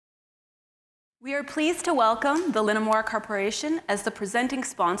We are pleased to welcome the Linamar Corporation as the presenting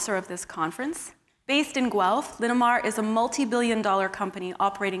sponsor of this conference. Based in Guelph, Linamar is a multi-billion-dollar company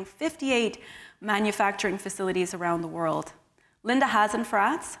operating 58 manufacturing facilities around the world. Linda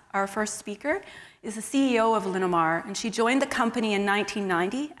Hasenfratz, our first speaker, is the CEO of Linamar, and she joined the company in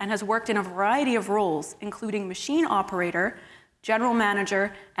 1990 and has worked in a variety of roles, including machine operator, general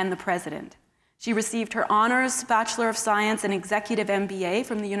manager, and the president. She received her Honours Bachelor of Science and Executive MBA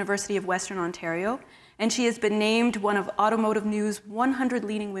from the University of Western Ontario, and she has been named one of Automotive News' 100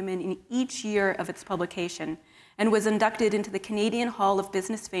 leading women in each year of its publication, and was inducted into the Canadian Hall of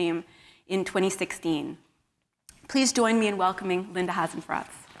Business Fame in 2016. Please join me in welcoming Linda Hasenfratz.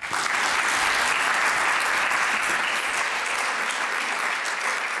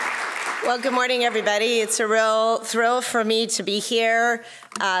 Well, good morning, everybody. It's a real thrill for me to be here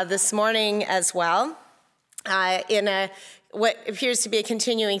this morning as well. In what appears to be a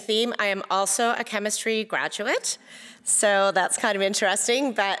continuing theme, I am also a chemistry graduate, so that's kind of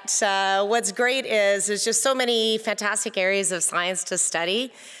interesting. But what's great is there's just so many fantastic areas of science to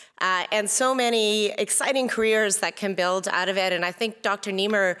study. And so many exciting careers that can build out of it. And I think Dr.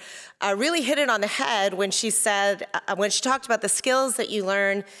 Linamar really hit it on the head when she said, when she talked about the skills that you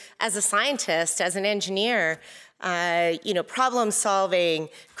learn as a scientist, as an engineer, problem solving,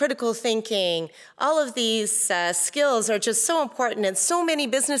 critical thinking, all of these skills are just so important, and so many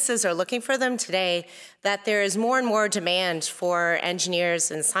businesses are looking for them today that there is more and more demand for engineers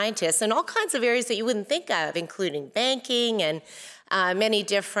and scientists in all kinds of areas that you wouldn't think of, including banking and many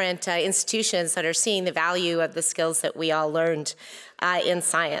different institutions that are seeing the value of the skills that we all learned in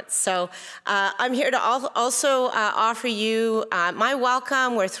science. So I'm here to also offer you my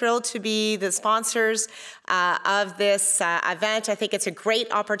welcome. We're thrilled to be the sponsors of this event. I think it's a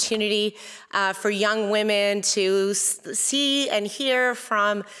great opportunity for young women to see and hear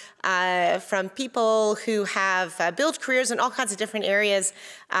from people who have built careers in all kinds of different areas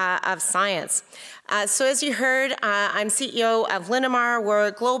of science. So as you heard, I'm CEO of Linamar. We're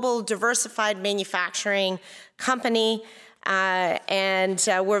a global diversified manufacturing company. And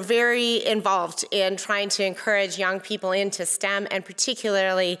we're very involved in trying to encourage young people into STEM, and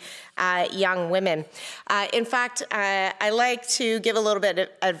particularly young women. In fact, I like to give a little bit of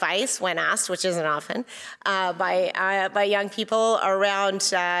advice when asked, which isn't often, by young people around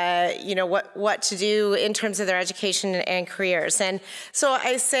what to do in terms of their education and careers. And so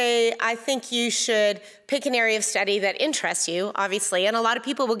I say, I think you should pick an area of study that interests you, obviously, and a lot of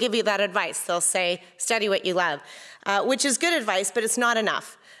people will give you that advice. They'll say, study what you love. Which is good advice, but it's not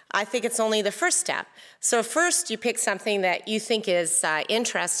enough. I think it's only the first step. So first, you pick something that you think is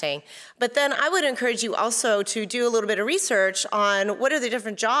interesting. But then I would encourage you also to do a little bit of research on what are the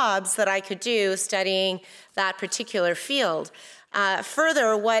different jobs that I could do studying that particular field.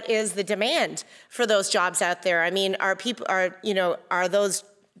 Further, what is the demand for those jobs out there? I mean, are those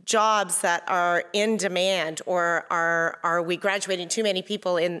jobs that are in demand, or are we graduating too many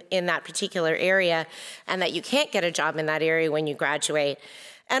people in that particular area and that you can't get a job in that area when you graduate?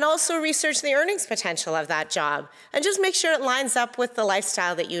 And also research the earnings potential of that job and just make sure it lines up with the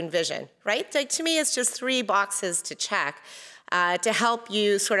lifestyle that you envision, right? Like, to me, it's just 3 boxes to check to help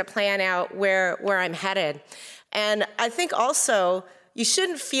you sort of plan out where I'm headed. And I think also, you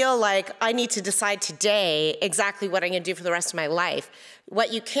shouldn't feel like I need to decide today exactly what I'm going to do for the rest of my life.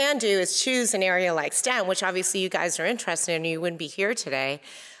 What you can do is choose an area like STEM, which obviously you guys are interested in, or you wouldn't be here today,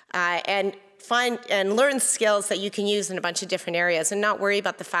 and find and learn skills that you can use in a bunch of different areas, and not worry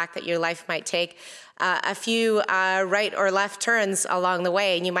about the fact that your life might take a few right or left turns along the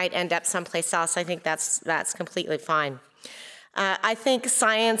way, and you might end up someplace else. I think that's completely fine. I think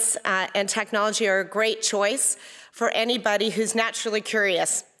science and technology are a great choice for anybody who's naturally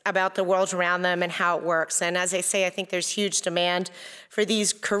curious about the world around them and how it works. And as I say, I think there's huge demand for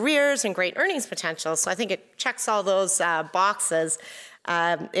these careers and great earnings potential. So I think it checks all those boxes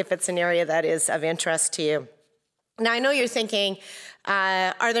if it's an area that is of interest to you. Now, I know you're thinking,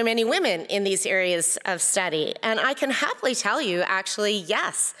 are there many women in these areas of study? And I can happily tell you, actually,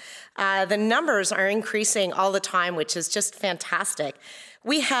 yes. The numbers are increasing all the time, which is just fantastic.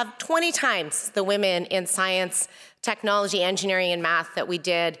 We have 20 times the women in science, technology, engineering, and math that we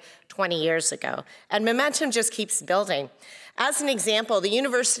did 20 years ago. And momentum just keeps building. As an example, the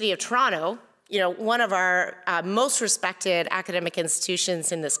University of Toronto, one of our most respected academic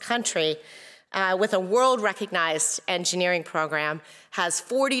institutions in this country, with a world-recognized engineering program, has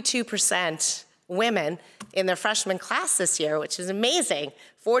 42% women in their freshman class this year, which is amazing.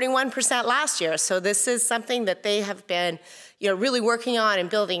 41% last year. So this is something that they have been, really working on and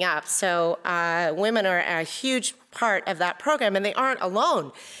building up. So women are a huge part of that program, and they aren't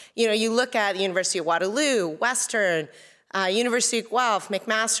alone. You look at the University of Waterloo, Western, University of Guelph,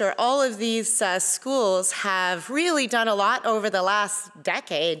 McMaster, all of these schools have really done a lot over the last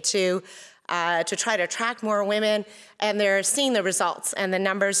decade to try to attract more women, and they're seeing the results, and the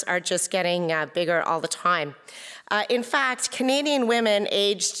numbers are just getting bigger all the time. In fact, Canadian women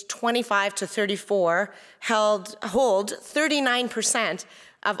aged 25 to 34 hold 39%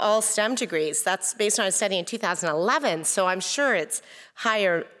 of all STEM degrees. That's based on a study in 2011, so I'm sure it's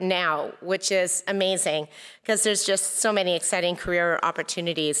higher now, which is amazing because there's just so many exciting career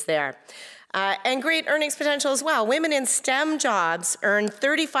opportunities there. And great earnings potential as well. Women in STEM jobs earn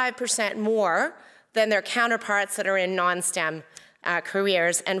 35% more than their counterparts that are in non-STEM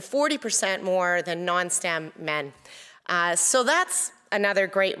careers, and 40% more than non-STEM men. So that's another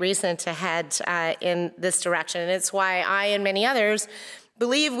great reason to head in this direction. And it's why I and many others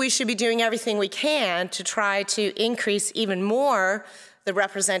believe we should be doing everything we can to try to increase even more the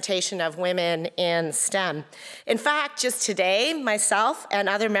representation of women in STEM. In fact, just today, myself and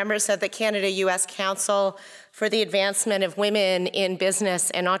other members of the Canada-US Council for the Advancement of Women in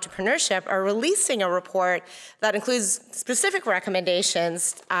Business and Entrepreneurship are releasing a report that includes specific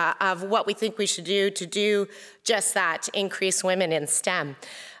recommendations of what we think we should do to do just that, to increase women in STEM.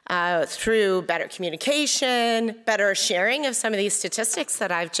 Through better communication, better sharing of some of these statistics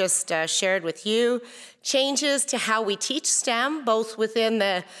that I've just shared with you, changes to how we teach STEM, both within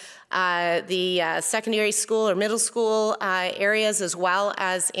the secondary school or middle school areas, as well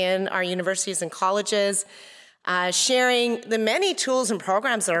as in our universities and colleges, sharing the many tools and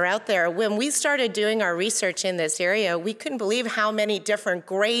programs that are out there. When we started doing our research in this area, we couldn't believe how many different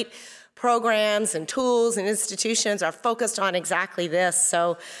great programs and tools and institutions are focused on exactly this.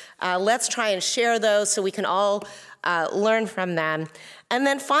 So let's try and share those so we can all learn from them. And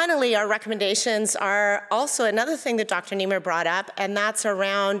then finally, our recommendations are also another thing that Dr. Niemer brought up, and that's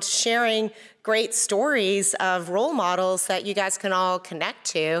around sharing great stories of role models that you guys can all connect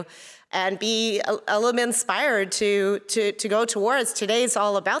to and be a little bit inspired to go towards. Today's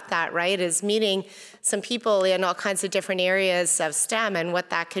all about that, right? Is meeting some people in all kinds of different areas of STEM and what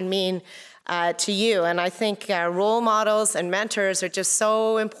that can mean to you. And I think role models and mentors are just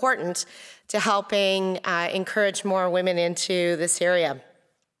so important to helping encourage more women into this area.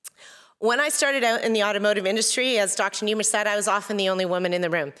 When I started out in the automotive industry, as Dr. Niemer said, I was often the only woman in the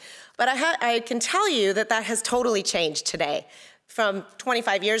room. But I can tell you that that has totally changed today. From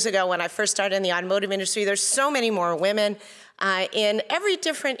 25 years ago when I first started in the automotive industry, there's so many more women in every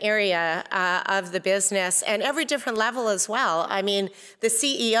different area of the business and every different level as well. I mean, the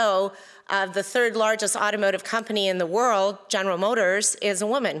CEO of the third largest automotive company in the world, General Motors, is a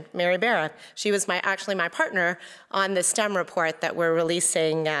woman, Mary Barra. She was actually my partner on the STEM report that we're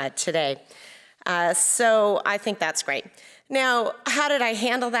releasing today. So I think that's great. Now, how did I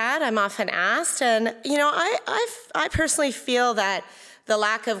handle that? I'm often asked, and I personally feel that the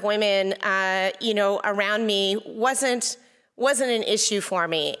lack of women, around me wasn't an issue for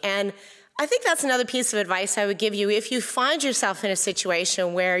me. And I think that's another piece of advice I would give you. If you find yourself in a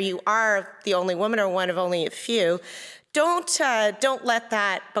situation where you are the only woman or one of only a few, don't let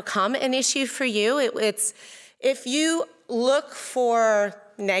that become an issue for you. If you look for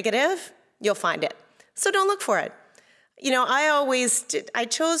negative, you'll find it. So don't look for it. I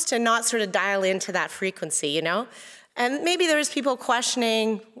chose to not sort of dial into that frequency, And maybe there was people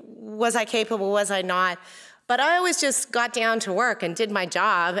questioning, was I capable, was I not? But I always just got down to work and did my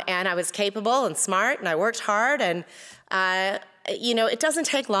job, and I was capable and smart, and I worked hard, and, it doesn't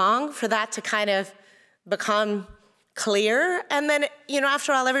take long for that to kind of become clear. And then,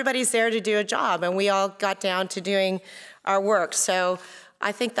 after all, everybody's there to do a job, and we all got down to doing our work. So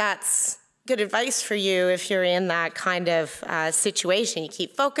I think that's good advice for you if you're in that kind of situation. You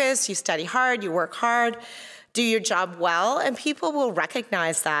keep focused, you study hard, you work hard, do your job well, and people will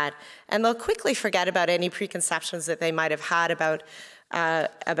recognize that, and they'll quickly forget about any preconceptions that they might have had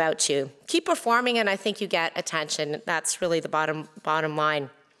about you. Keep performing, and I think you get attention. That's really the bottom line.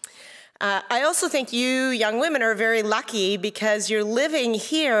 I also think you young women are very lucky because you're living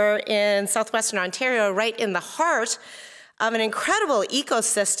here in southwestern Ontario, right in the heart of an incredible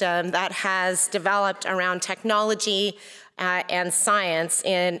ecosystem that has developed around technology and science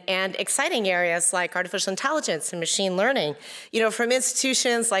and exciting areas like artificial intelligence and machine learning. From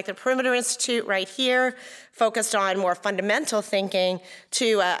institutions like the Perimeter Institute right here, focused on more fundamental thinking,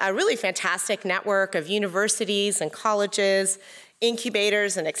 to a really fantastic network of universities and colleges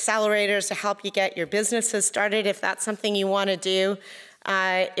incubators and accelerators to help you get your businesses started if that's something you want to do,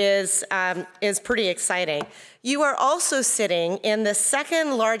 is pretty exciting. You are also sitting in the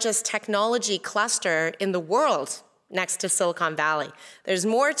second largest technology cluster in the world next to Silicon Valley. There's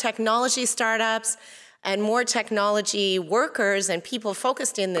more technology startups and more technology workers and people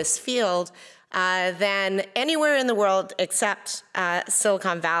focused in this field than anywhere in the world except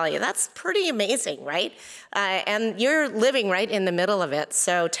Silicon Valley. That's pretty amazing, right? And you're living right in the middle of it,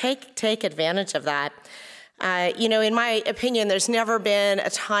 so take advantage of that. You know, in my opinion, there's never been a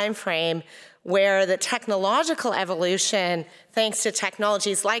time frame where the technological evolution, thanks to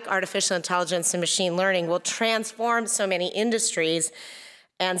technologies like artificial intelligence and machine learning, will transform so many industries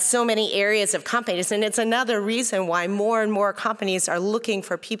and so many areas of companies. And it's another reason why more and more companies are looking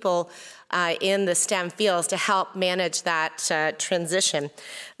for people in the STEM fields to help manage that transition.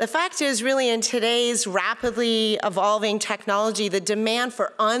 The fact is, really, in today's rapidly evolving technology, the demand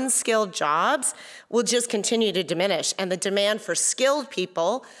for unskilled jobs will just continue to diminish, and the demand for skilled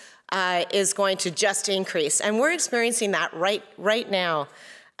people is going to just increase. And we're experiencing that right now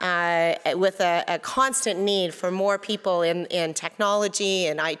with a constant need for more people in technology,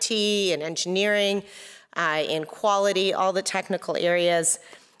 in IT, in engineering, in quality, all the technical areas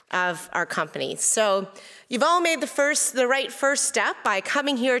of our company. So you've all made the right first step by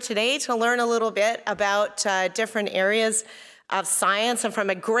coming here today to learn a little bit about different areas of science, and from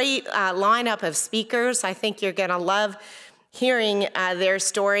a great lineup of speakers. I think you're gonna love hearing their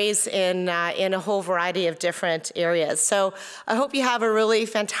stories in a whole variety of different areas. So I hope you have a really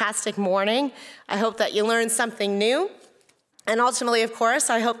fantastic morning. I hope that you learn something new. And ultimately, of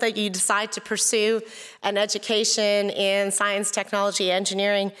course, I hope that you decide to pursue an education in science, technology,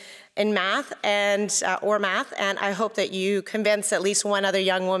 engineering, and math, or math, and I hope that you convince at least one other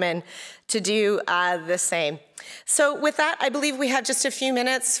young woman to do the same. So with that, I believe we have just a few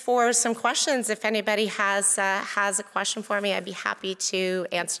minutes for some questions. If anybody has a question for me, I'd be happy to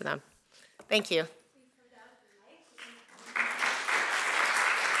answer them. Thank you.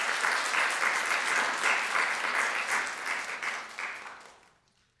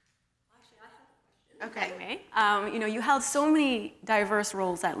 Okay. You know, you held so many diverse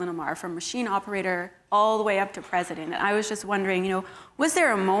roles at Linamar, from machine operator all the way up to president. And I was just wondering, you know, was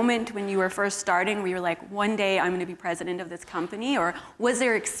there a moment when you were first starting where you were like, one day I'm going to be president of this company? Or was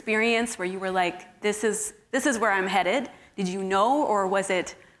there experience where you were like, this is where I'm headed? Did you know, or was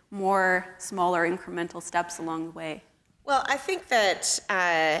it more smaller incremental steps along the way? Well, I think that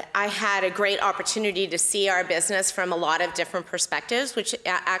I had a great opportunity to see our business from a lot of different perspectives, which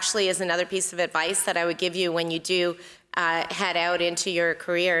actually is another piece of advice that I would give you when you do head out into your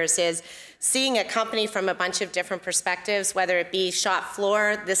careers, is seeing a company from a bunch of different perspectives, whether it be shop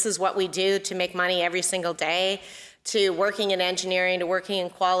floor, this is what we do to make money every single day, to working in engineering, to working in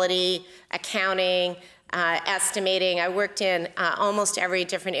quality, accounting, estimating. I worked in almost every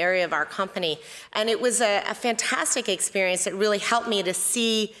different area of our company. And it was a fantastic experience. It really helped me to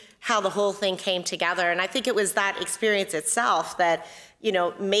see how the whole thing came together. And I think it was that experience itself that, you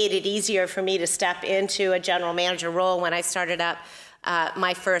know, made it easier for me to step into a general manager role when I started up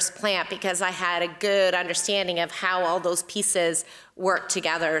my first plant, because I had a good understanding of how all those pieces work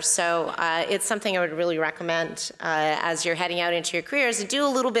together. So it's something I would really recommend as you're heading out into your careers, to do a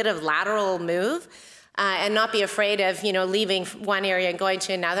little bit of lateral move. And not be afraid of, you know, leaving one area and going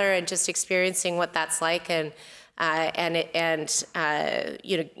to another, and just experiencing what that's like, and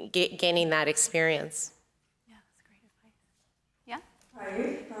you know, gaining that experience. Yeah, that's great advice. Yeah.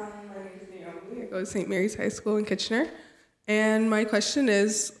 Hi, my name is Naomi. I go to St. Mary's High School in Kitchener, and my question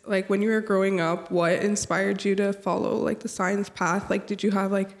is, like, when you were growing up, what inspired you to follow like the science path? Like, did you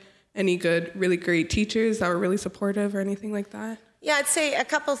have like any really great teachers that were really supportive or anything like that? Yeah, I'd say a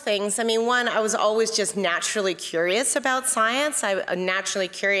couple things. I mean, one, I was always just naturally curious about science. I'm naturally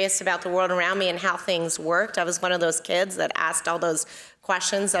curious about the world around me and how things worked. I was one of those kids that asked all those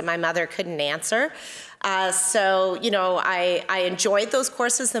questions that my mother couldn't answer. So, you know, I enjoyed those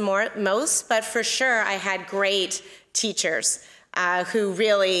courses the most, but for sure I had great teachers who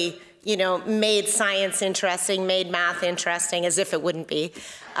really, you know, made science interesting, made math interesting, as if it wouldn't be.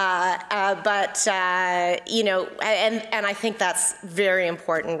 You know, and I think that's very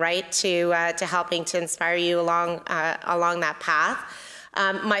important, right, to helping to inspire you along that path.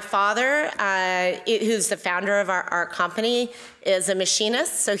 My father, who's the founder of our company, is a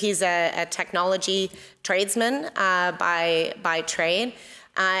machinist, so he's a technology tradesman by trade.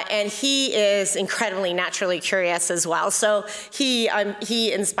 And he is incredibly naturally curious as well. So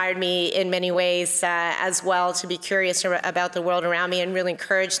he inspired me in many ways as well to be curious about the world around me, and really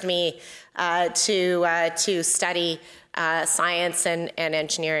encouraged me to study science and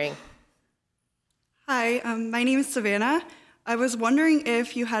engineering. Hi, my name is Savannah. I was wondering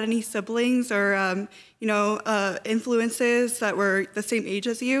if you had any siblings or influences that were the same age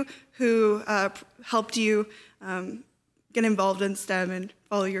as you who helped you get involved in STEM and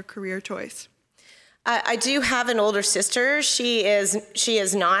follow your career choice. I do have an older sister. She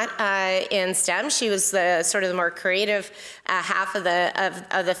is not in STEM. She was the sort of the more creative half of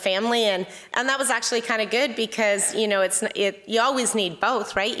the family, and that was actually kind of good because you always need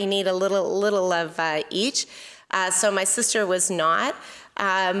both, right? You need a little of each. So my sister was not.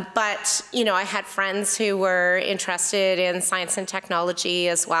 But I had friends who were interested in science and technology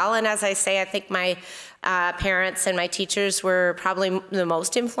as well. And as I say, I think my parents and my teachers were probably the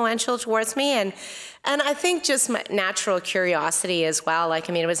most influential towards me. And I think just my natural curiosity as well. Like,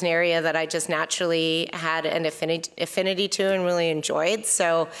 I mean, it was an area that I just naturally had an affinity to and really enjoyed.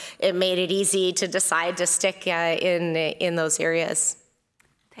 So it made it easy to decide to stick in those areas.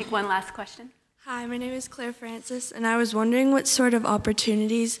 Take one last question. Hi, my name is Claire Francis, and I was wondering what sort of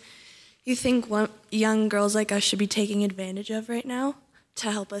opportunities you think young girls like us should be taking advantage of right now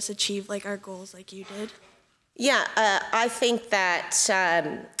to help us achieve like our goals like you did. Yeah, I think that,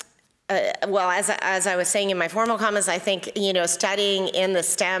 well, as I was saying in my formal comments, I think, studying in the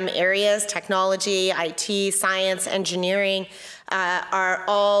STEM areas, technology, IT, science, engineering, are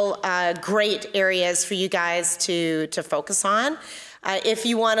all great areas for you guys to focus on. If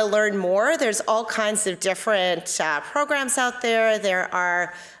you want to learn more, there's all kinds of different programs out there. There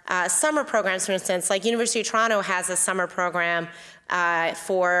are summer programs, for instance, like University of Toronto has a summer program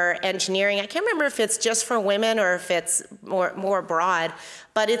for engineering. I can't remember if it's just for women or if it's more broad,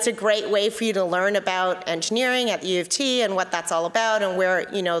 but it's a great way for you to learn about engineering at the U of T and what that's all about and where,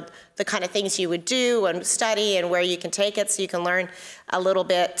 the kind of things you would do and study and where you can take it so you can learn a little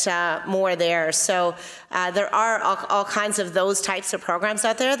bit more there. So there are all kinds of those types of programs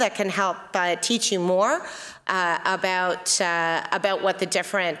out there that can help teach you more about what the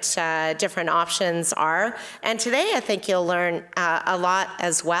different options are. And today I think you'll learn a lot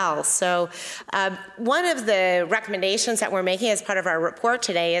as well. So one of the recommendations that we're making as part of our report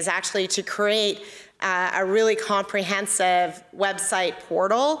today is actually to create a really comprehensive website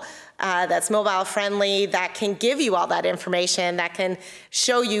portal that's mobile friendly, that can give you all that information, that can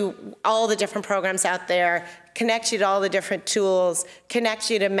show you all the different programs out there, connect you to all the different tools, connect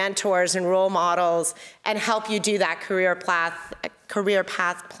you to mentors and role models, and help you do that career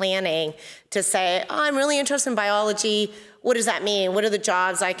path planning to say, oh, I'm really interested in biology. What does that mean? What are the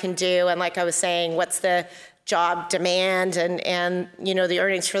jobs I can do? And like I was saying, what's the job demand and the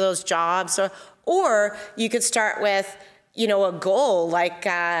earnings for those jobs? Or you could start with, a goal like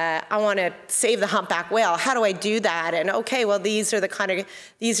I want to save the humpback whale. How do I do that? And okay, well, these are the kind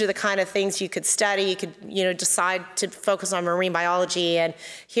of things you could study. You could decide to focus on marine biology, and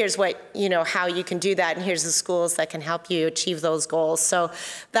here's what how you can do that, and here's the schools that can help you achieve those goals. So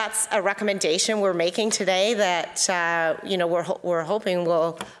that's a recommendation we're making today that we're hoping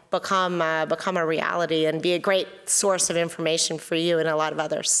will become a reality and be a great source of information for you and a lot of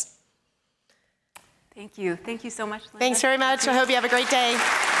others. Thank you. Thank you so much, Linda. Thanks very much. I hope you have a great day.